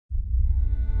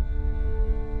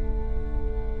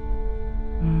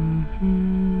What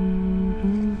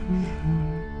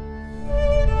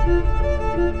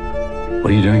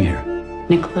are you doing here?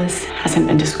 Nicholas hasn't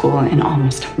been to school in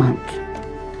almost a month.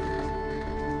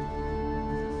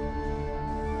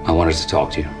 I wanted to talk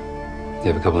to you.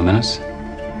 You have a couple of minutes?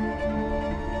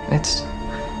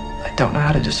 I don't know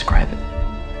how to describe it.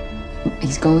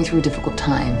 He's going through a difficult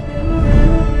time.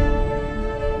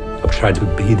 I've tried to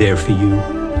be there for you.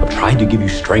 I've tried to give you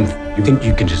strength. You think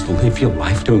you can just live your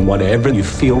life doing whatever you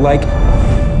feel like?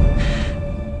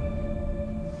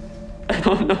 I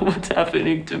don't know what's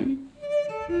happening to me.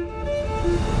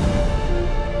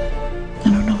 I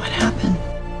don't know what happened.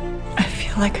 I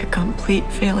feel like a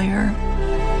complete failure.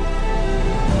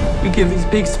 You give these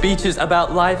big speeches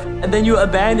about life, and then you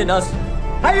abandon us.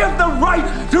 I have the right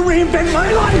to reinvent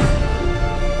my life!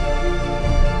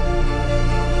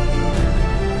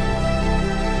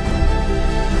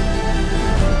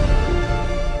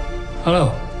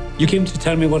 Hello. You came to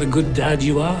tell me what a good dad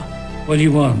you are? What do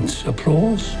you want?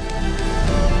 Applause?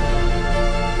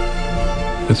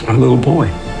 It's my little boy.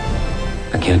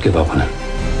 I can't give up on him.